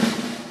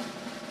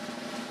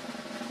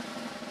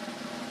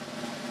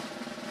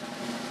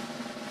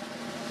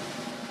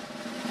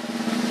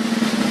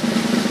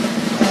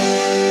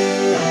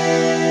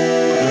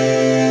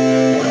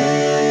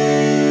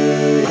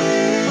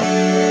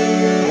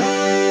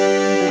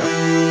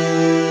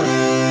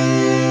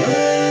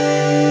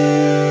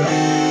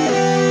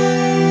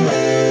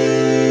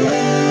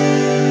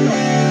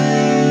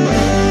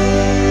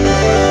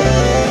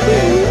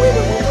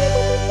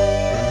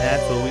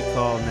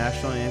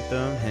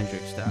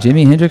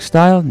Jimi Hendrix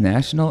style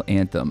national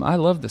anthem. I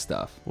love the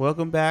stuff.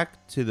 Welcome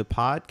back to the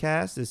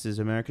podcast. This is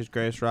America's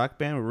Greatest Rock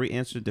Band, where we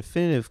answer the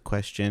definitive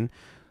question: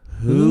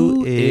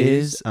 Who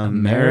is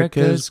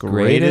America's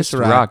greatest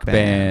rock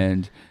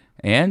band?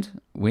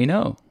 And we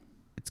know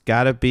It's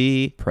got to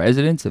be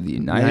presidents of the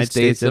United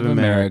States of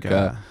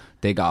America.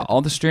 They got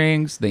all the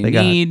strings they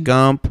need. Got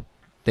Gump.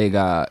 They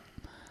got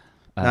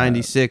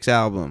 96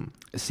 album.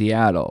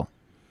 Seattle.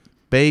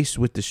 Bass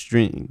with the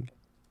string.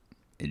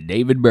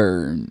 David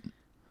Byrne.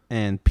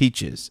 And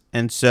Peaches.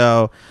 And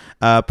so,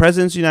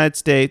 Presidents of the United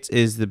States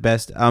is the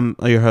best. I'm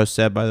your host,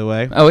 Seb, by the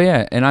way. Oh,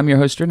 yeah. And I'm your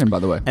host, Strinden, by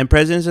the way. And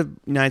Presidents of the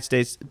United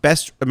States,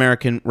 best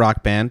American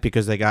rock band,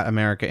 because they got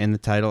America in the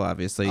title,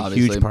 obviously.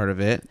 Huge part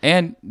of it.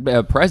 And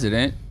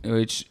president,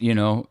 which,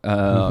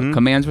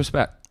 commands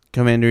respect.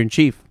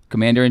 Commander-in-Chief.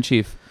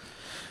 Commander-in-Chief.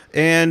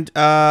 And,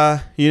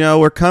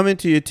 we're coming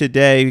to you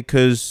today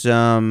because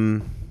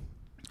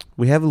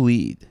we have a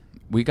lead.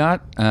 We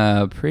got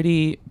a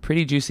pretty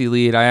juicy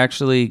lead. I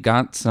actually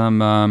got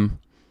some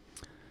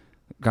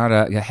got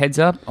a heads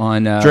up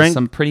on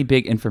some pretty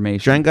big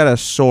information. Dren got a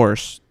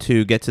source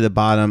to get to the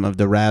bottom of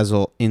the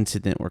Razzle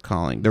incident we're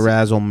calling the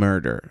Razzle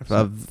murder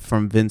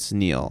from Vince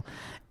Neil,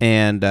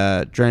 and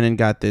Drennan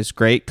got this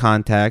great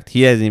contact.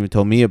 He hasn't even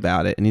told me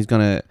about it, and he's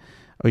gonna.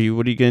 What are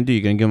you gonna do?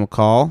 You gonna give him a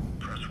call?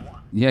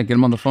 Yeah, get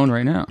him on the phone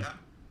right now.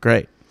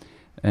 Great.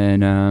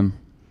 And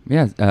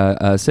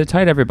sit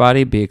tight,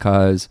 everybody,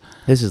 because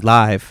this is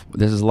live.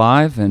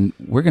 And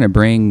we're gonna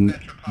bring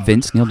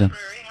Vince Neil down.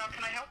 How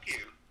can I help you?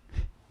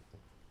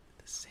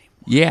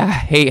 Yeah.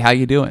 Hey, how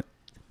you doing?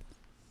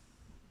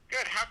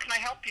 Good. How can I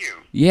help you?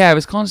 Yeah, I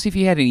was calling to see if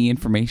you had any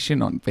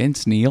information on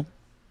Vince Neil.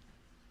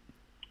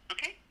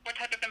 Okay. What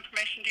type of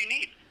information do you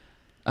need?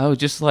 Oh,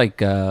 just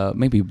like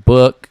maybe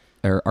book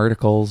or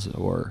articles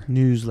or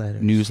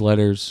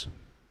newsletters.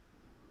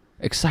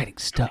 Exciting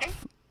stuff. Okay.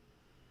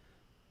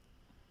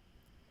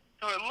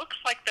 So it looks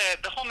like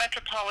the whole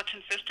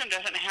metropolitan system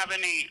doesn't have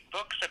any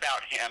books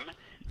about him.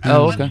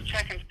 Okay. Let's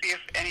check and see if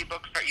any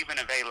books are even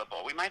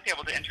available. We might be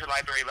able to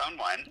interlibrary loan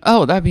one.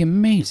 Oh, that'd be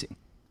amazing.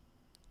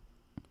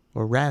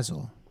 Or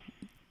Razzle.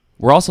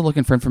 We're also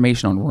looking for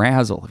information on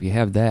Razzle, if you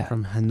have that.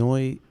 From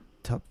Hanoi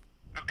Okay.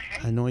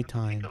 Hanoi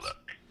Times. Take a look.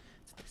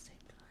 It's the same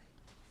guy.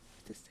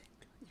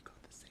 You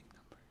got the same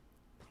number.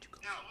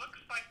 Now, it looks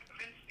like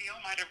Vince Neil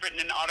might have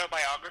written an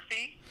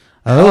autobiography.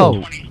 Oh.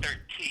 2013.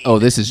 Oh,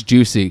 this is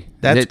juicy.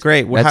 That's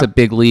great. That's a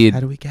big lead. How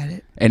do we get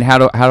it? And how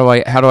do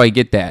I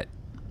get that?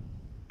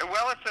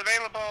 Well, it's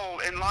available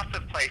in lots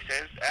of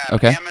places.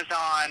 Okay.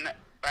 Amazon.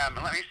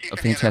 Let me see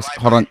if any other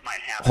Fantastic. libraries might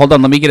have Hold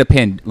on. Let me get a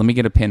pen.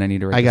 I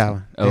need to write. I got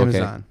this one. down. Oh,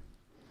 Amazon.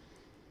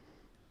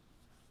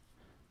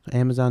 Okay.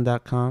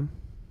 Amazon.com.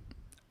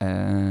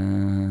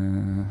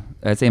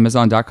 That's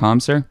Amazon.com,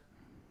 sir?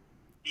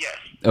 Yes.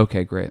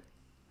 Okay, great.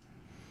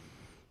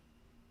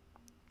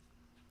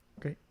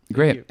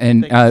 Great. Thank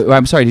And you. Thank you.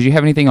 I'm sorry, did you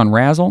have anything on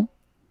Razzle?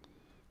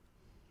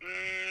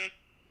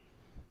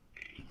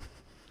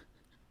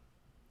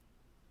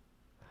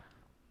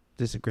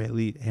 This is a great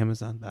lead.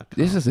 Amazon.com.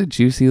 This is a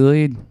juicy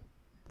lead. So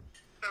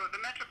the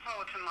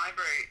Metropolitan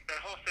Library, the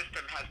whole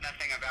system has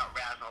nothing about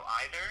Razzle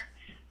either.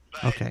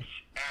 But, Okay.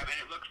 And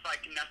it looks like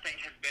nothing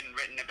has been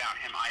written about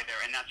him either,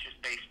 and that's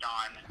just based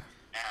on,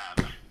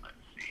 let's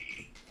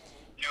see,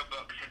 no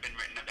books have been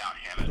written about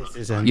him.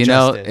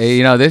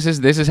 This is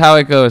This is how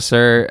it goes,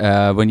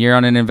 sir. When you're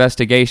on an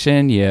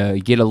investigation, you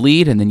get a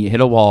lead and then you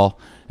hit a wall,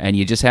 and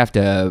you just have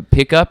to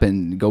pick up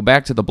and go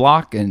back to the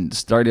block and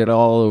start it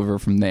all over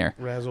from there.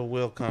 Razzle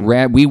will come.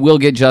 We will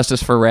get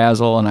justice for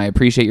Razzle, and I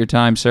appreciate your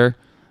time, sir.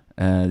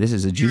 This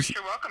is a juicy.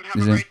 You're welcome.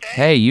 Have a great day.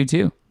 Hey, you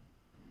too.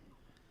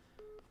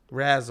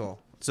 Razzle.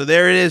 So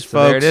there it is, folks.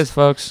 So there it is,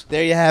 folks.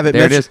 There you have it.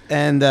 There it is.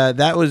 And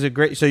that was a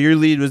great. So your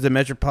lead was the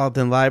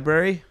Metropolitan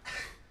Library.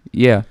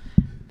 Yeah.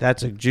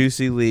 That's a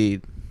juicy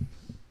lead.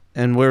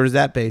 And where was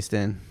that based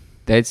in?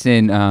 That's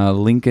in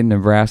Lincoln,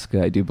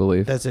 Nebraska, I do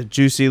believe. That's a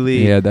juicy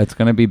lead. Yeah, that's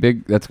gonna be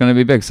big.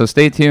 So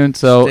stay tuned.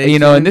 So Stay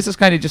tuned. and this is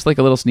kind of just like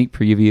a little sneak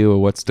preview of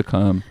what's to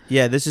come.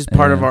 Yeah, this is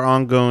part of our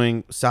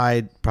ongoing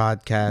side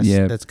podcast.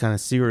 Yeah. That's kind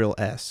of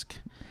serial-esque.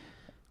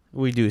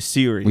 We do a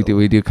serial.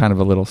 We do kind of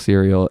a little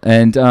serial,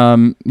 and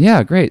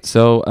great.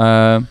 So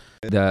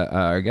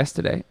our guest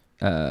today,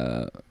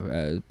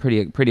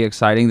 pretty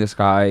exciting. This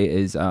guy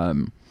is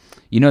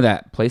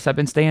that place I've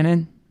been staying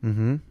in.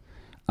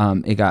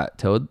 Mm-hmm. It got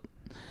towed.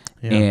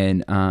 Yeah.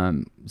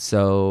 And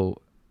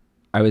so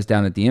I was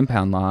down at the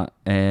impound lot,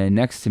 and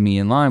next to me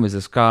in line was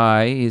this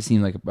guy. He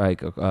seemed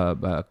like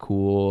a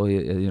cool,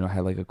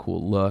 had like a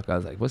cool look. I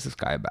was like, "What's this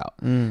guy about?"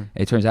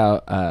 It turns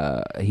out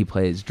he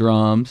plays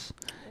drums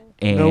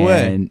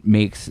and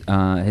makes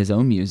his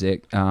own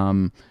music.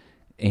 And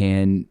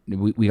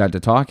we got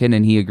to talking,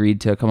 and he agreed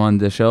to come on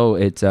the show.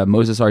 It's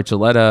Moses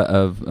Archuleta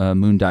of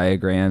Moon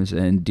Diagrams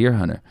and Deer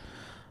Hunter.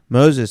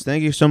 Moses,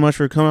 thank you so much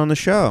for coming on the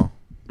show.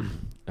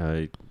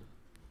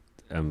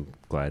 I'm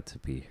glad to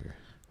be here.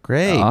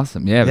 Great.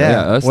 Awesome. Yeah.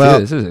 Let's well,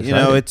 do this. This is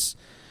exciting. it's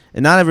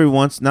not every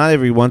once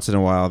in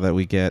a while that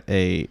we get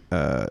a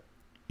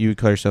you would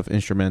call yourself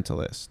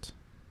instrumentalist.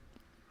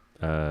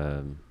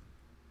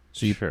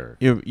 So you, sure.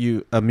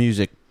 you a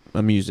music.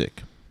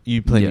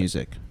 You play Yeah.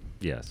 music.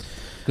 Yes.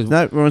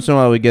 Not once in a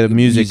while we get a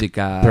music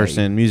guy.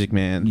 person, music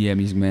man. Yeah,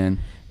 music man.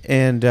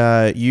 And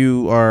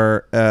you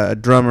are a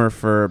drummer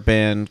for a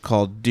band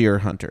called Deer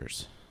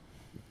Hunters.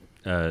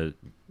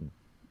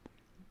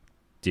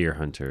 Deer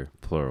hunter,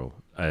 plural.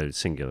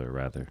 Singular,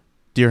 rather.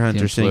 Deer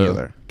Hunter Yeah, plural.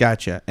 singular.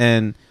 Gotcha.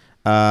 And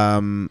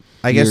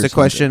I guess Deer the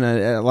question,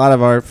 a lot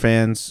of our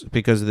fans,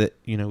 because of the,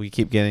 we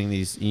keep getting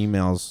these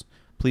emails.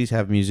 Please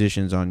have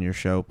musicians on your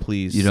show.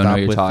 Please You don't know stop what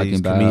you're with talking these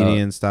about.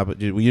 comedians. Stop it.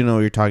 You know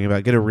what you're talking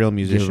about. Get a real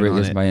musician on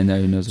it. Somebody in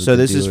there who knows what So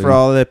they're this is for doing.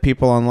 all the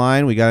people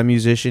online. We got a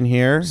musician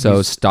here. So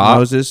He's stop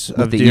Moses with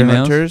of the Deer emails.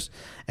 Hunters.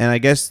 And I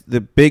guess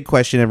the big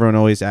question everyone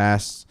always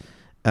asks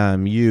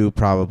you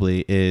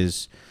probably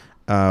is,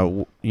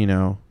 do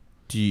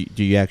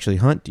you actually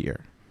hunt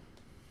deer?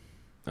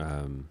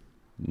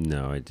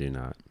 No, I do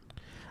not.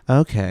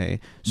 Okay.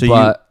 So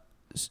but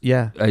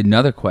yeah.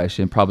 another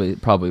question, probably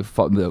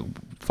the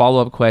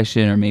follow-up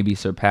question, or maybe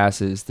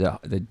surpasses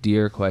the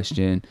deer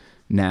question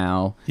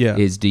now, Yeah.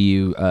 is do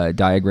you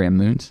diagram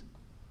moons?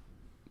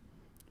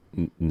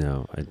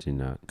 No, I do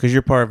not. Because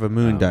you're part of a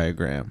moon Oh.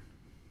 diagram.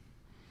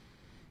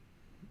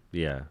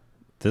 Yeah.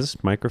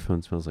 This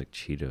microphone smells like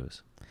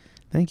Cheetos.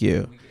 Thank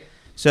you.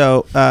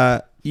 So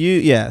so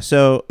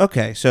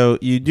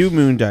you do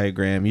moon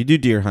diagram, you do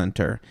deer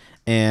hunter,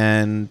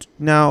 and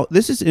now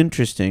this is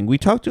interesting. We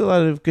talked to a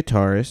lot of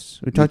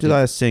guitarists, we talked to a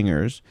lot of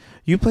singers.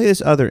 You play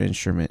this other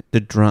instrument, the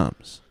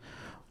drums.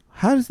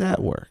 How does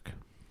that work?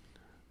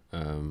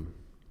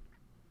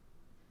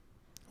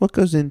 What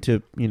goes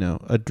into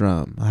a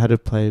drum? How to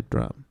play a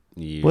drum?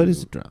 What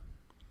is a drum?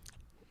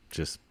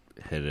 Just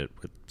hit it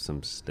with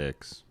some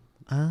sticks.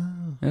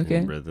 Oh, Okay.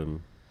 And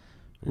rhythm.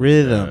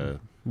 rhythm. And,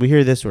 We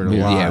hear this word a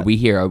lot. Yeah,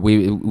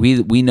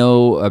 we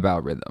know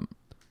about rhythm.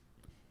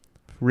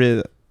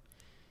 Rhythm.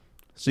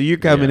 So you're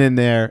coming Yeah. in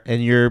there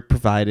and you're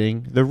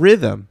providing the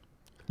rhythm.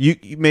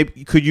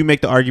 Could you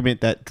make the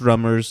argument that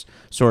drummers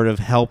sort of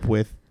help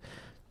with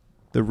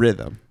the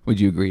rhythm? Would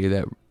you agree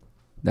that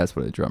that's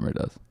what a drummer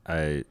does?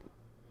 I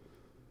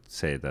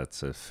say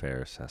that's a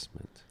fair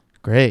assessment.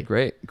 Great.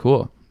 Great,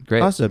 cool,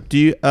 great. Awesome. Do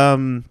you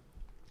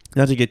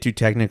not to get too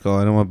technical,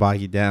 I don't want to bog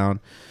you down.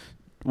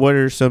 What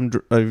are some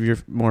of your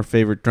more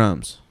favorite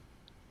drums?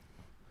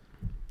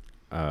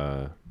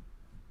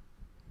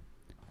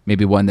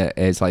 Maybe one that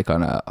is like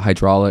on a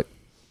hydraulic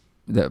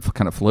that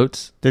kind of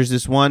floats. There's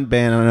this one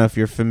band, I don't know if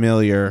you're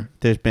familiar,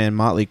 this band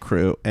Motley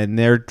Crue, and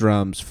their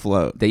drums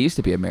float. They used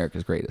to be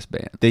America's greatest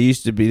band. They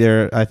used to be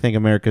I think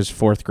America's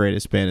fourth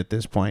greatest band at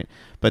this point,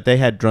 but they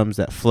had drums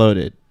that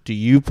floated. Do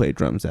you play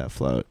drums that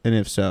float? And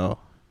if so,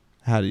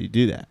 how do you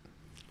do that?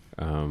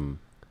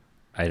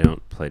 I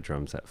don't play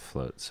drums that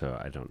float, so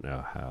I don't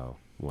know how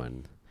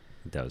one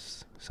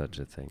does such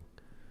a thing.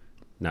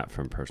 Not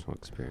from personal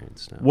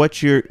experience, no.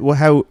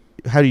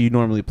 How do you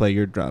normally play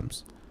your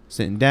drums?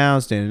 Sitting down,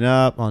 standing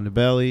up, on the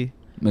belly,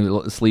 Maybe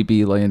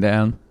sleepy, laying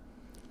down.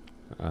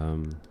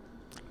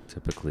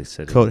 Typically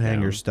sitting coat down.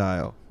 hanger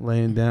style,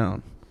 laying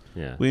down.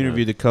 Yeah. We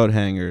interviewed the coat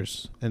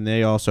hangers, and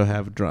they also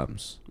have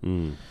drums.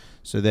 Mm.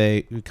 So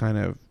we kind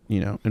of,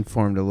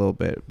 informed a little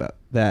bit about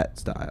that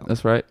style.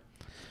 That's right.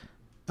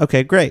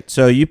 Okay, great.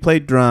 So you play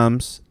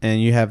drums,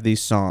 and you have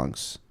these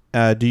songs.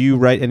 Do you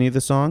write any of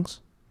the songs?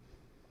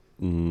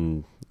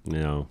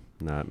 No,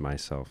 not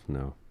myself,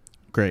 no.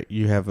 Great.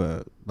 You have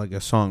a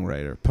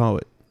songwriter,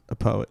 a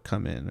poet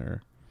come in,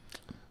 or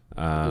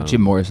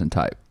Jim Morrison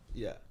type.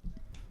 yeah.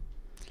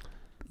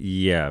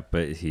 Yeah,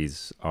 but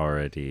he's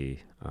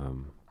already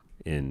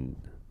in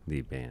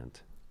the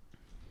band.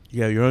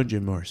 Yeah, your own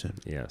Jim Morrison.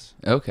 Yes.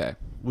 Okay.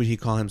 Would he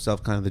call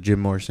himself kind of the Jim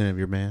Morrison of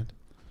your band?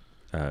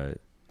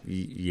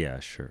 Yeah,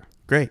 sure.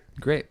 Great.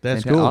 Great.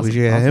 That's Fantastic. cool. Awesome. We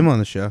should have Awesome. him on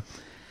the show.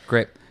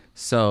 Great.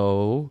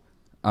 So,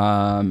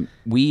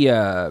 we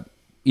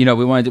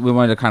wanted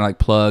to kind of like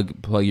plug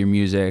your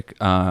music,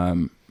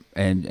 and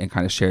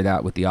kind of share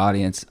that with the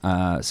audience.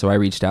 So I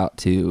reached out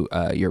to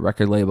your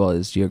record label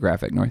is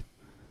Geographic North.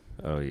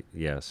 Oh,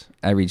 yes.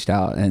 I reached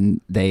out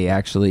and they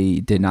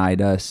actually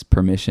denied us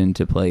permission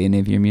to play any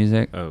of your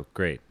music. Oh,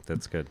 great.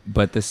 That's good.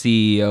 But the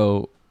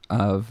CEO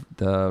of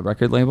the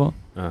record label,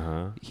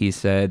 he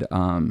said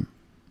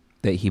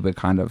that he would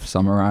kind of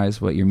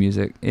summarize what your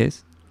music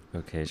is.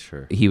 Okay,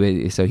 sure.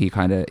 He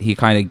kind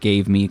of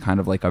gave me kind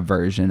of like a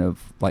version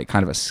of like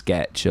kind of a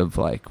sketch of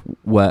like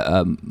what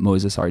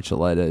Moses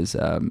Archuleta's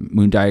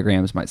moon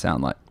diagrams might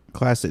sound like.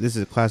 Classic. This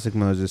is a classic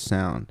Moses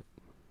sound.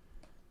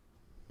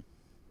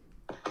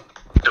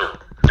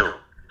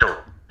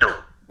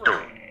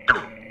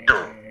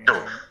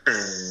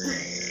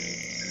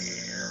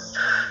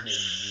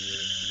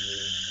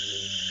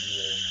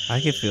 I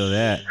can feel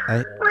that.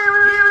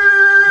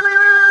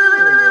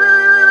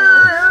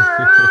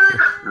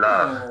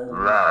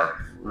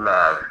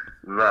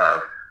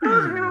 Love.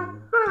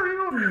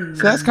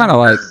 So that's kind of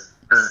like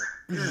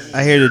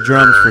I hear the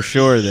drums for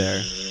sure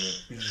there.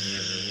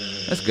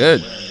 that's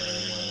good.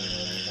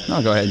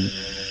 No, go ahead.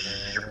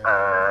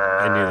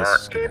 I knew this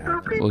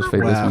We'll just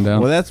fade this one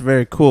down. Well, that's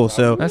very cool.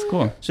 So That's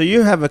cool. So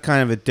you have a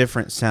kind of a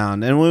different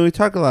sound, and when we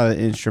talk a lot of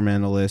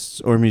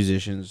instrumentalists or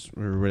musicians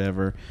or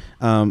whatever,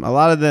 a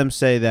lot of them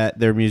say that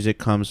their music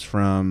comes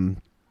from,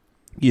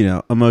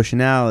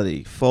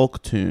 emotionality,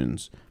 folk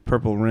tunes,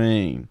 Purple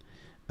Rain,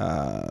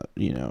 The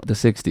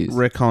 60s.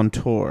 Rick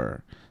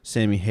Contour,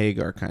 Sammy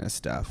Hagar kind of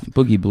stuff,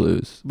 Boogie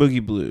Blues.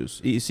 Boogie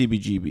Blues,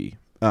 CBGB.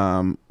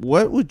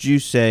 What would you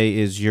say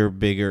is your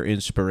bigger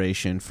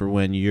inspiration for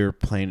when you're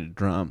playing a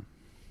drum?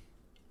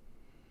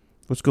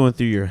 What's going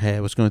through your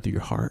head? What's going through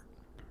your heart?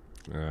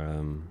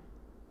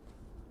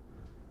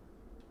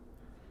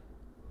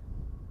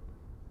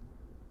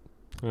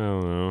 I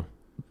don't know.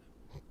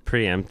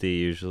 Pretty empty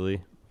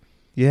usually.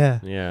 Yeah.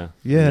 Yeah.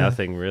 Yeah.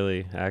 Nothing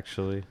really,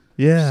 actually.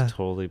 Yeah. Just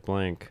totally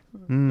blank.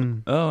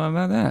 Mm. Oh, how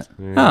about that?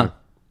 Yeah. Huh.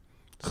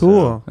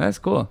 Cool. That's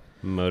cool.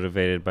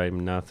 Motivated by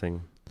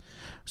nothing.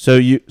 So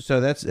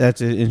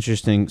that's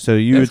interesting. So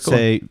you That's would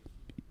say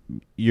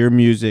your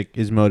music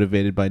is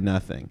motivated by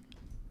nothing.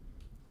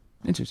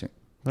 Interesting.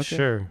 Okay.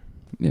 Sure.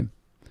 Yeah.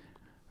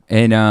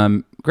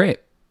 And great.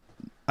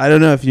 I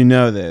don't know if you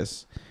know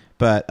this,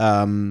 but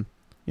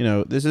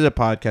this is a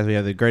podcast. We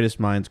have the greatest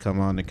minds come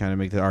on to kind of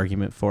make the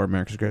argument for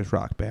America's Greatest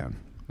Rock Band.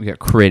 We got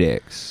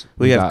critics.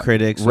 We have got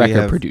critics. Record we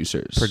have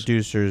producers.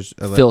 Producers.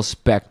 Phil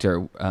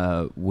Spector,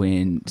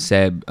 when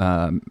Seb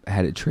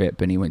had a trip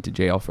and he went to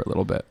jail for a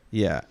little bit.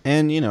 Yeah,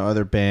 and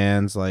other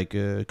bands like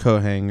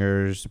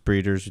Cohangers,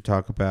 Breeders we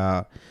talk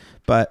about.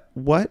 But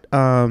what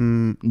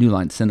New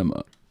Line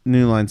Cinema.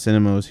 New Line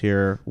Cinema is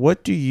here.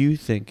 What do you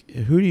think?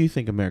 Who do you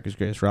think America's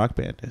Greatest Rock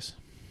Band is?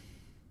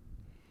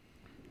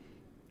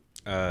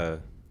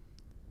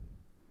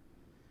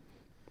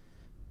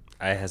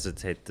 I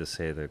hesitate to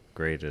say the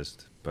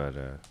greatest, but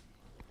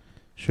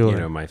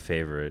Sure. my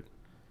favorite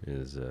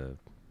is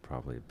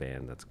probably a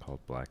band that's called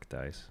Black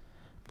Dice.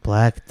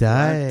 Black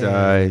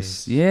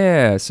Dice.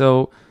 Yeah.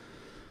 So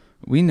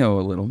we know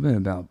a little bit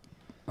about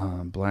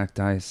Black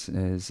Dice.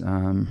 Is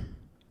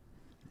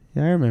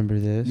Yeah, I remember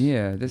this.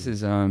 yeah. This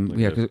is Like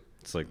yeah. the- 'Cause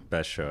It's like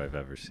best show I've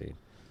ever seen.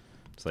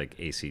 It's like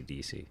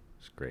AC/DC.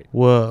 It's great,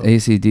 Whoa.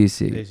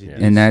 AC/DC, AC/DC.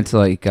 and that's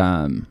like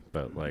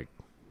but like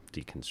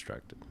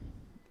deconstructed.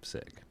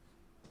 Sick.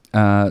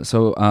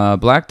 So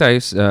Black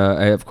Dice,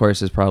 of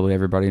course, as probably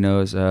everybody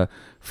knows,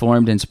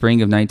 formed in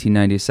spring of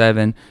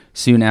 1997,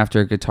 soon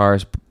after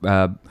guitarist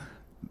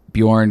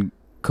Bjorn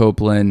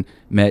Copeland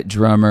met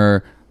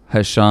drummer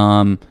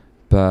Hasham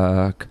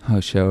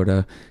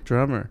Hoshota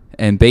Drummer.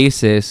 and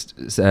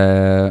bassist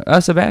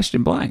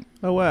Sebastian Blank.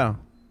 Oh, wow.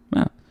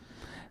 Wow.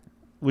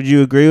 Would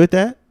you agree with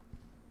that?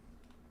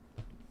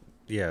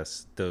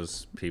 Yes,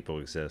 those people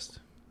exist.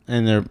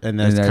 And that's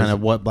that's- kind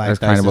of what Black That's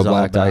Dice kind of is what all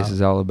Black about. Dice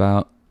is all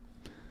about.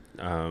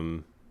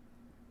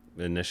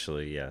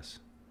 Initially, yes.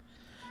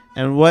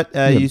 And what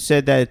Yeah. you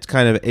said that it's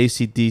kind of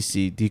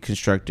AC/DC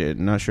deconstructed.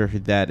 I'm not sure who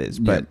that is,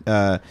 but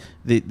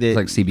It's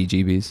like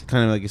CBGBs.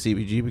 kind of like a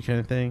CBGB kind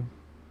of thing.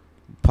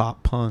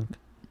 Pop punk,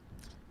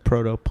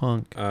 proto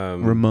punk,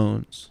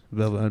 Ramones,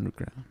 Velvet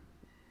Underground,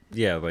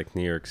 Yeah, like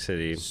New York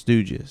City.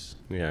 Stooges,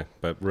 Yeah,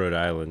 but Rhode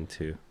Island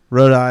too.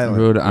 Rhode Island.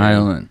 Rhode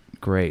Island.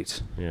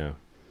 Great. Yeah.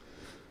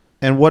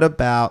 And what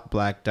about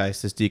Black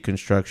Dice? This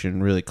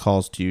deconstruction really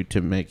calls to you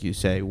to make you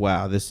say,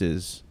 "Wow, this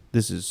is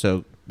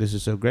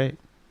so great."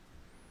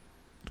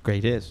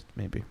 Great is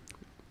maybe.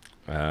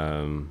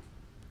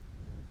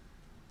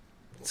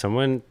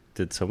 Someone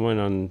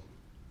on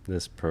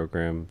this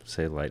program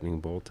say lightning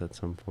bolt at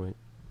some point?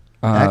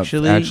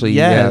 Actually,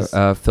 yeah. yes.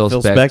 Phil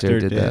Spector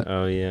did that.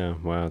 Oh yeah,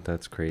 wow,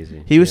 that's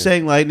crazy. He was Yeah.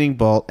 saying lightning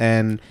bolt,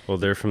 and Well,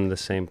 they're from the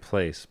same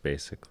place,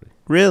 basically.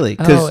 really,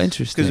 Oh,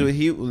 interesting.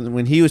 Because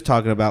when he was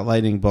talking about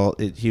lightning bolt,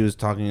 he was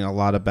talking a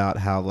lot about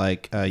how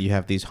like you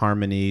have these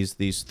harmonies,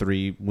 these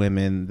three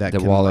women that The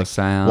can, wall like, of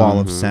sound. wall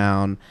of Mhm.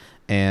 sound,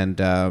 and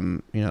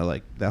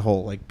like that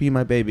whole like "Be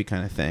My Baby"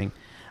 kind of thing.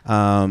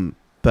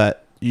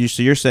 But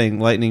you're saying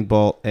lightning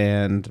bolt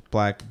and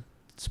Black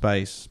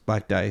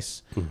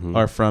Dice Mhm.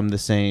 are from the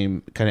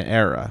same kind of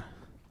era.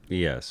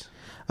 Yes,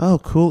 Oh,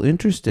 cool,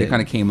 interesting. They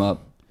kind of came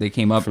up. They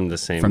came up from the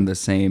same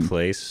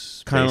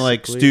place. kind of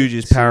like basically,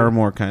 Stooges, too.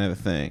 Paramore kind of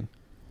a thing.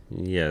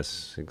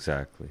 Yes,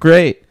 exactly.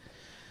 Great.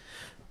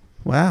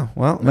 Wow.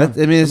 Well, Yeah,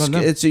 I mean, how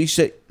about that? it's you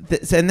should,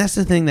 and that's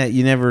the thing that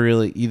you never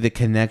really the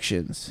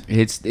connections.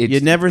 It's You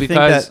never think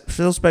because- that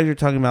Phil Spector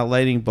talking about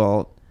lightning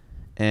bolt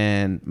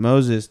and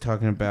Moses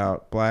talking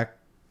about black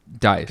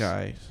Dice.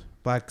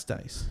 black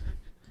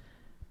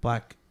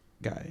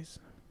guys.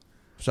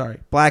 Sorry,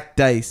 Black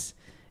Dice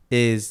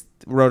is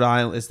Rhode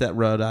Island. It's that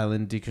Rhode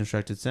Island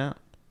deconstructed sound.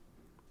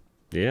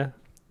 Yeah,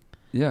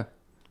 Yeah.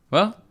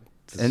 Well,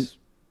 it's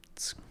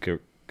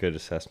good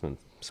assessment.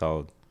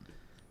 Solid.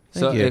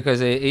 so Thank you.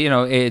 because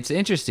it's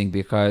interesting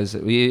because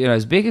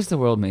as big as the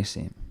world may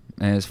seem,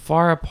 and as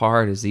far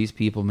apart as these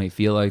people may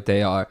feel like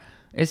they are,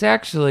 it's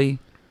actually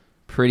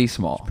pretty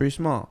small. Pretty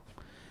small.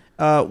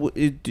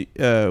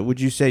 Would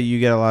you say you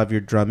get a lot of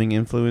your drumming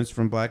influence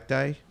from Black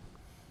Dice?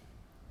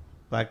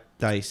 Black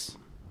Dice.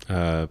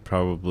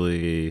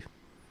 Probably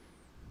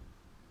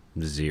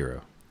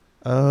 0.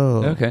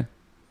 Oh. Okay.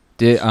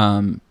 Did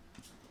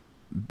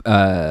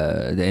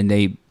and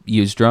they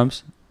use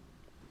drums?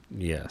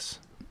 Yes,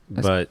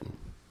 That's- but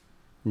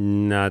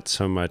not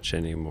so much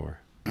anymore.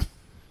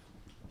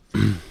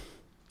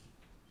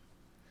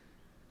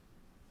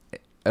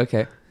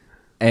 Okay.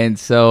 And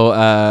so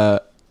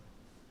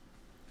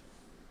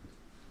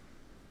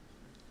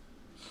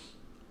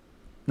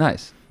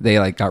nice. They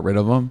like got rid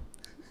of them.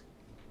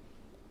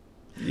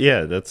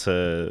 Yeah, I'd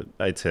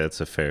say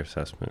that's a fair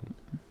assessment.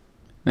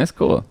 That's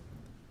cool.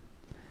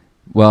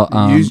 Well,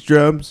 Use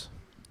drums,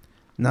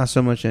 not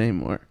so much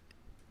anymore.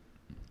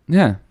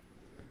 yeah.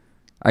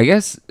 I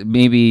guess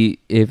maybe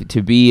if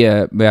to be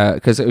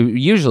because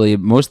usually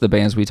most of the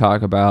bands we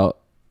talk about,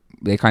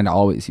 they kind of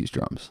always use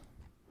drums.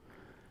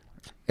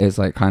 It's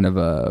like kind of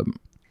a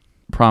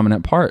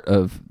prominent part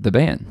of the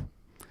band.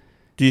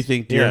 Do you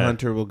think Deer Yeah.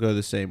 Hunter will go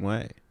the same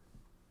way?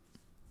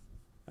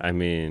 I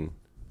mean,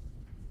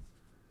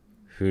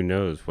 who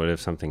knows? What if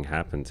something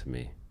happened to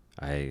me?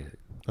 I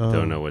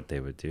don't know what they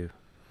would do.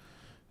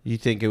 You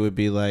think it would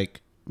be like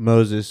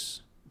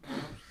Moses?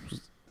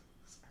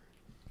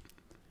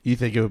 You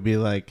think it would be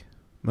like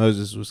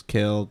Moses was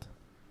killed,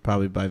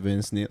 probably by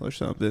Vince Neil or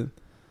something?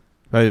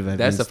 Probably by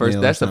That's Vince the first. Neil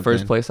or That's the first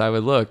something. place I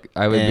would look.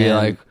 I would be And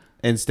like,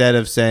 instead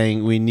of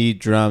saying we need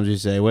drums, you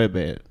say, wait a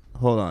minute,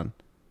 hold on.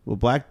 Well,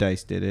 Black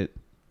Dice did it.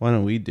 Why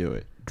don't we do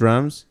it?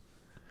 Drums,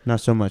 not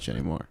so much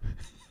anymore.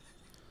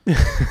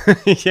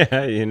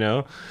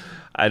 Yeah,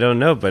 I don't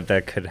know, but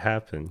that could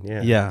happen.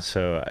 Yeah. Yeah.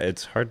 So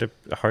it's hard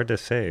to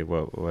say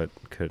what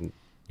could.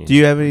 Do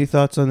you have any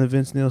thoughts on the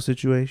Vince Neil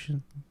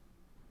situation?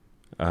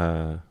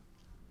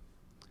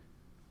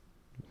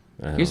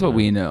 here's what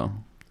we know: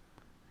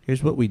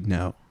 Here's what we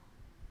know.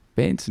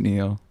 Vince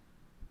Neil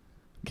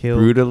Killed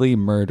brutally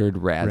murdered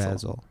Razzle.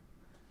 Razzle.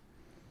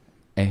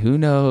 And who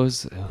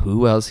knows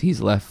who else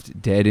he's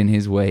left dead in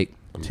his wake?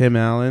 Tim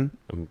Allen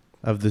Um,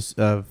 of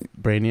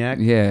Brainiac.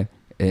 Yeah,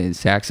 and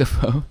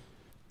saxophone.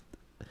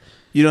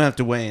 You don't have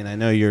to weigh in. I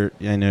know you're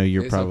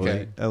It's probably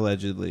okay.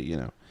 allegedly,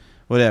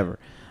 whatever.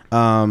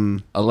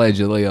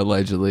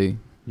 Allegedly.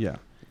 Yeah.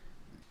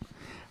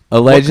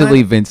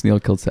 Allegedly, Vince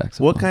Neil killed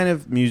saxophone. What kind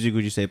of music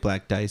would you say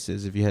Black Dice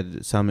is if you had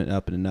to sum it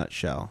up in a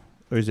nutshell?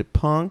 Or is it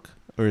punk?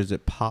 Or is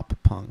it pop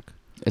punk?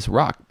 It's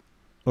rock.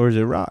 Or is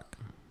it rock?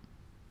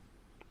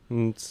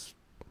 It's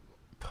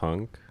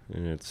punk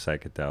and it's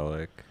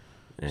psychedelic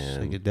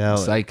and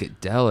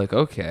Psychedelic.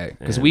 Okay,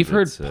 because And we've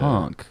heard it's,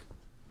 punk.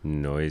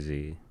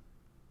 noisy.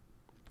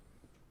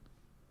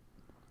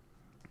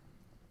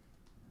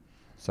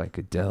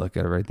 Psychedelic.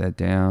 Gotta write that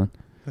down.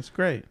 That's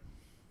great.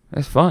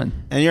 That's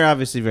fun. And you're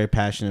obviously very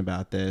passionate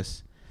about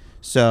this.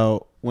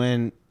 So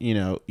when,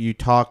 you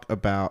talk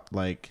about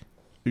when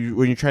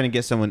you're trying to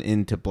get someone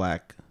into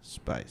Black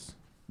Dice,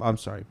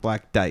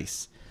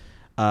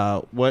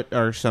 what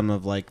are some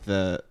of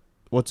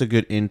what's a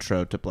good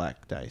intro to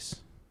Black Dice?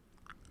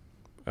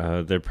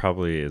 There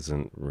probably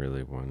isn't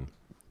really one.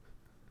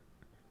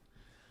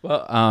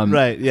 Well,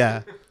 Right,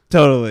 yeah.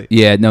 Totally.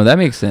 yeah, no, that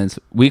makes sense.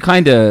 We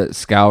kind of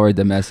scoured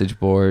the message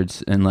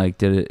boards and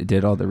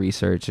did all the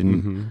research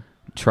and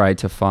tried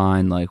to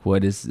find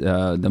what is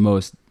the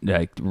most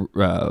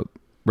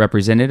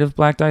representative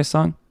Black Dice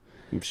song.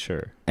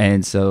 Sure.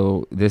 And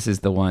so this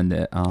is the one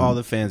that All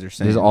the fans are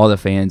saying. this is all the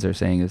fans are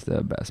saying is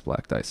the best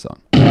Black Dice song.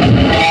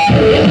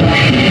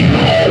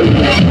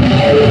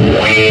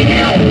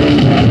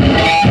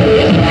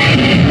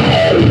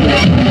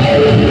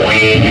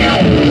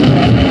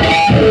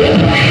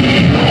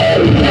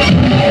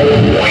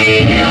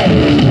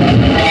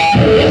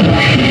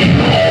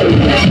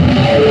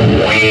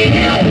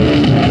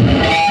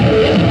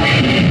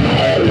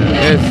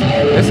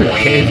 It's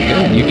okay. It's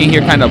good. You can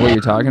hear kind of what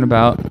you're talking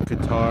about.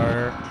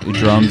 Guitar. The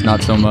drums,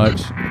 not so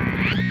much.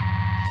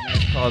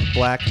 It's called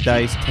Black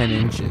Dice 10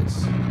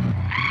 Inches.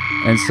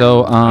 And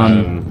so,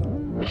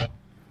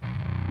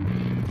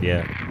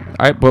 Yeah.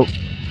 all right, well,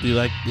 Do you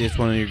like? That's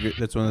one of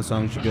the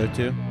songs you go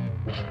to.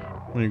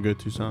 One of your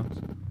go-to songs.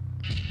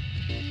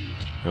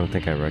 I don't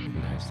think I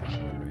recognize that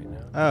one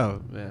right now.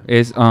 Oh, yeah.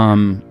 is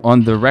on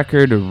the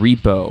record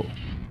Repo.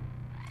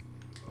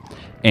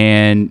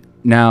 And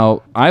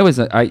now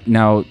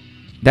now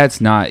that's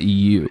not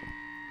you,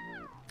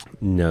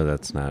 No,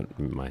 that's not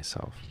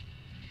myself.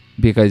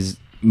 because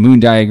Moon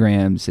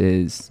Diagrams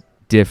is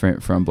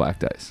different from Black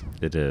Dice,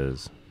 It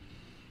is.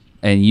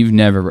 and you've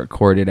never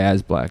recorded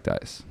as Black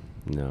Dice.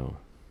 No.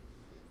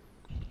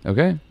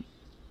 Okay.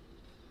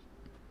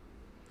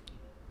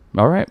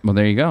 All right. Well,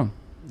 there you go.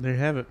 There you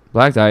have it.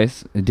 Black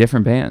Dice, a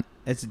different band.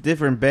 It's a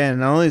different band.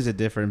 Not only is it a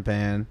different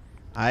band,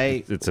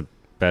 It's a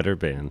better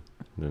band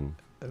than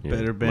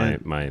better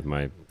band.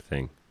 My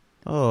thing.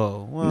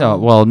 Oh, well. No,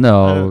 well, I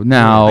no. don't-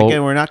 Now,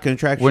 again, we're not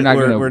contractual. We're not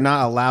gonna- we're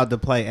not allowed to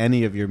play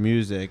any of your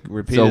music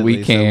repeatedly,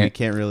 we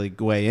can't- really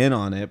weigh in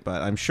on it.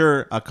 But I'm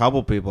sure a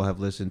couple people have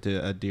listened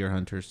to a Deer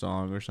Hunter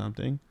song or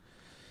something.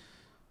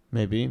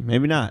 Maybe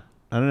not.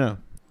 I don't know.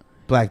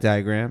 Black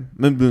Diagram,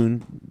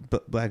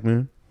 Black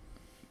Moon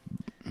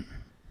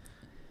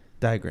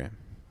Diagram.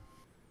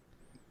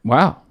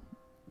 wow.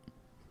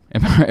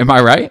 Am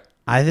I right?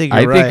 I think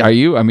you're right. Are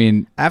you? I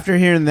mean, After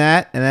hearing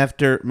that, and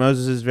after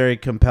Moses' very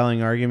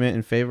compelling argument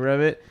in favor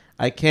of it,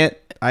 I can't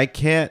I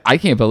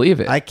can't believe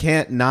it. I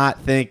can't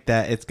not think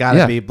that it's got to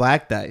Yeah. be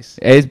Black Dice.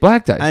 It's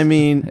Black Dice. I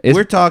mean, It's-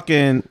 we're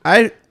talking.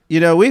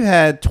 We've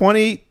had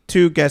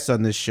 22 guests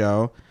on this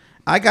show.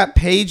 I got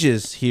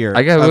pages here.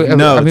 I of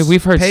notes, mean,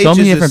 we've heard so pages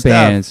many of different stuff.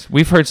 bands.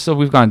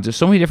 We've gone to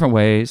so many different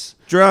ways.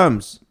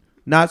 Drums,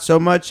 not so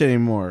much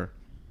anymore.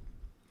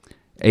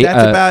 A-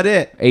 That's about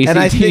it. And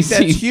I think AC/DC.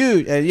 that's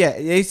huge. And yeah,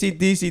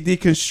 AC/DC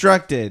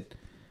deconstructed.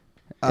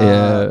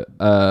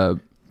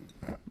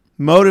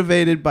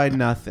 Motivated by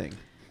nothing.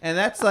 And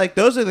that's like,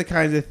 those are the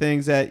kinds of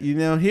things that you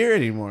don't hear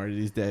anymore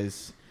these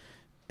days.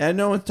 And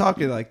no one's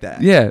talking like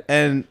that. Yeah.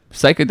 And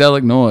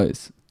Psychedelic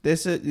noise.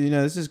 this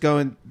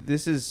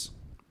is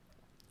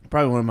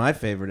probably one of my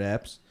favorite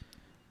apps.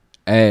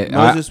 And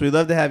Moses, we'd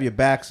love to have you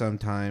back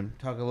sometime.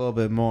 Talk a little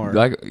bit more.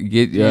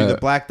 You're the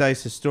Black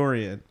Dice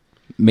historian.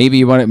 maybe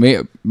you want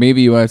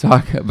to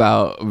talk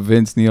about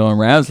Vince Neil and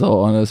Razzle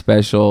on a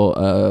special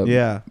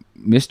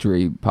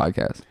mystery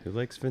podcast. Who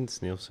likes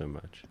Vince Neil so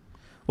much?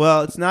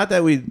 Well, it's not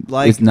that we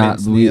like It's not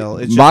Vince Neil.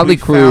 It's just Motley we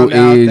found Crue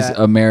out is that-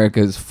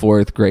 America's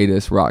fourth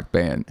greatest rock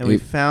band. and we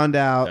found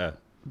out Yeah.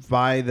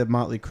 by the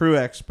Motley Crue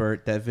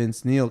expert that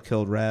Vince Neil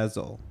killed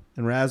Razzle.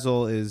 And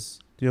Razzle is,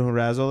 do you know who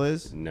Razzle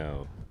is?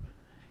 No.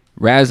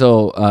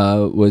 Razzle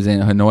was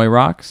in Hanoi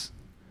Rocks,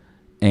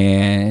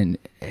 and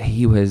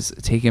he was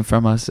taken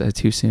from us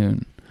too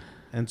soon.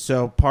 And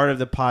so part of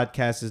the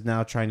podcast is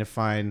now trying to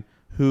find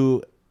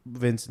who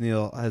Vince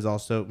Neil has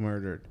also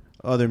murdered.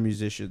 Other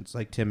musicians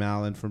like Tim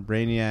Allen from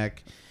Brainiac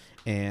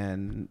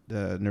and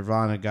the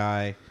Nirvana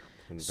guy.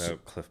 What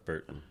about Cliff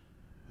Burton?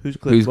 Who's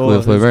Who's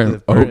Cliff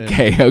Cliff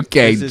Burton?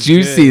 Okay, This is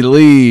juicy good.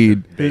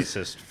 lead.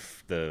 Bassist,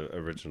 the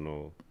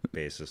original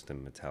bassist in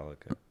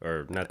Metallica.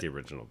 Or not the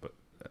original, but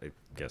I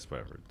guess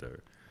whatever.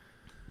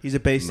 He's a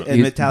bass, He's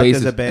and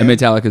Metallica's a bassist- band. And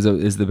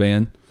Metallica is the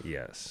band.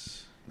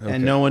 Yes.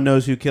 And no one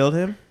knows who killed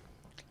him.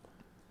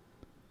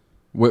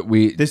 What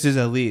we This is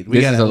a lead. We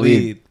This got is a a lead.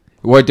 lead.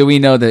 What do we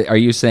know that? Are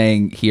you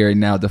saying here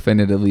now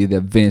definitively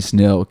that Vince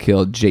Neil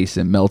killed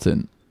Jason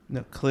Melton?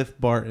 No, Cliff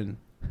Barton.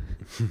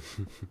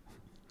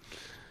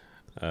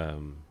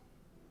 I'm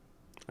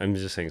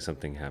just saying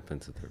something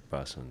happened to their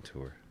bus on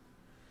tour.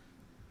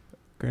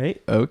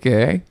 Great.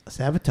 Okay,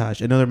 Sabotage.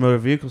 Another motor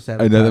vehicle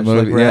sabotage. another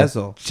movie. Like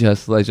Razzle.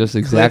 Just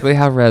exactly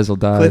how Razzle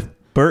died. Cliff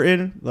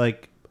Burton,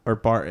 or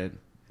Barton.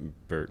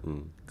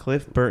 Burton.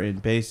 Cliff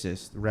Burton,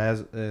 bassist.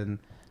 And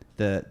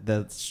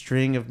the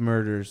string of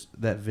murders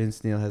that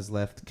Vince Neil has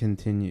left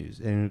continues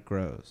and it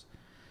grows.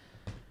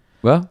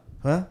 Well,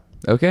 Huh?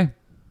 okay,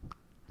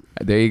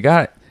 there you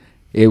got it.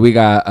 Yeah, we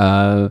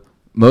got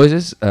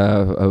Moses,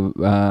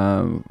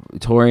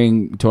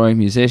 touring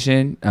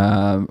musician,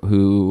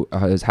 who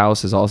his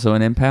house is also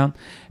an impound,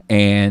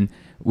 and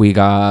we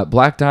got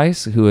Black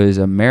Dice, who is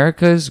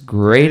America's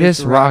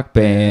greatest rock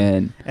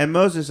band. And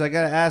Moses, I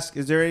gotta ask: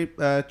 is there any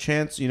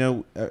chance?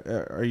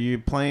 Are you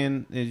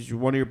playing? Is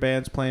one of your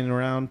bands playing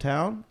around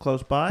town,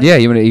 close by? Yeah,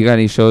 you got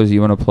any shows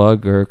you want to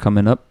plug or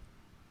coming up?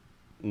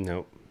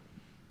 Nope.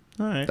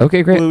 All right.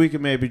 Okay, great. Well, we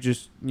could maybe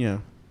just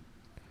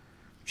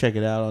check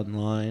it out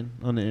online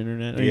on the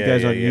internet. Are you Yeah,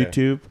 guys yeah, on yeah.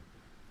 YouTube?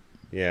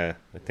 Yeah,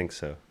 I think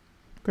so.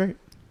 Great.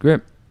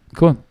 Great,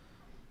 cool.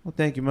 Well,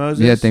 thank you,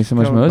 Moses. Yeah, thanks so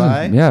much, coming Moses.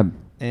 by. Yeah.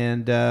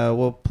 And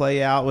we'll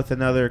play out with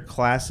another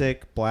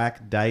classic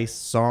Black Dice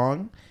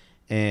song.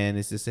 And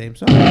it's the same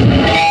song.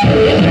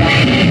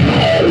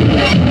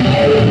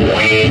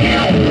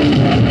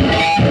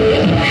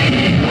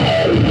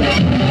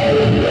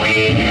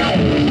 Wait.